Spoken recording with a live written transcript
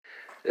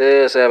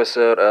This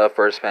episode of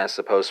First Past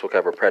the Post will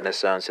cover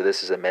prednisone. So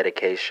this is a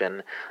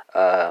medication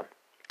uh,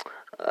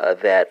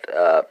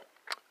 that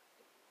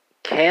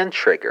can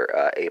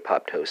trigger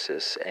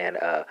apoptosis and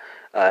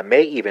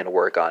may even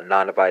work on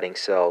non-dividing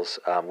cells.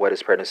 What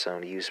is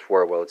prednisone used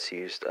for? Well, it's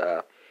used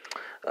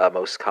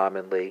most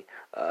commonly.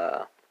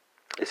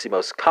 It's the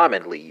most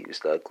commonly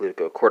used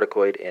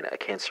glucocorticoid in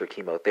cancer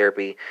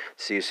chemotherapy.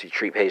 It's used to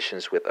treat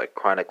patients with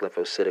chronic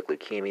lymphocytic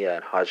leukemia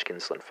and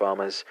Hodgkin's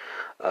lymphomas.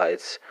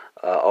 It's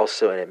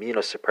also an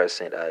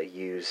immunosuppressant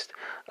used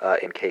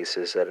in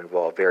cases that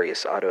involve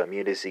various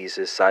autoimmune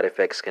diseases. Side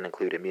effects can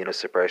include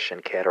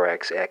immunosuppression,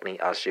 cataracts, acne,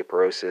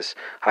 osteoporosis,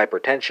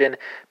 hypertension,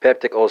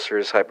 peptic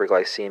ulcers,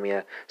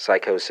 hyperglycemia,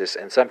 psychosis,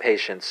 and some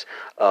patients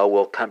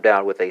will come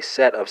down with a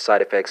set of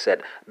side effects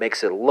that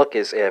makes it look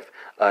as if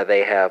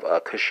they have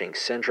Cushing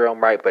syndrome,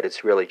 right? But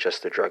it's really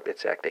just the drug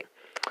that's acting.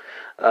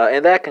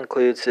 And that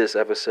concludes this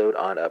episode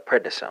on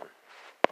prednisone.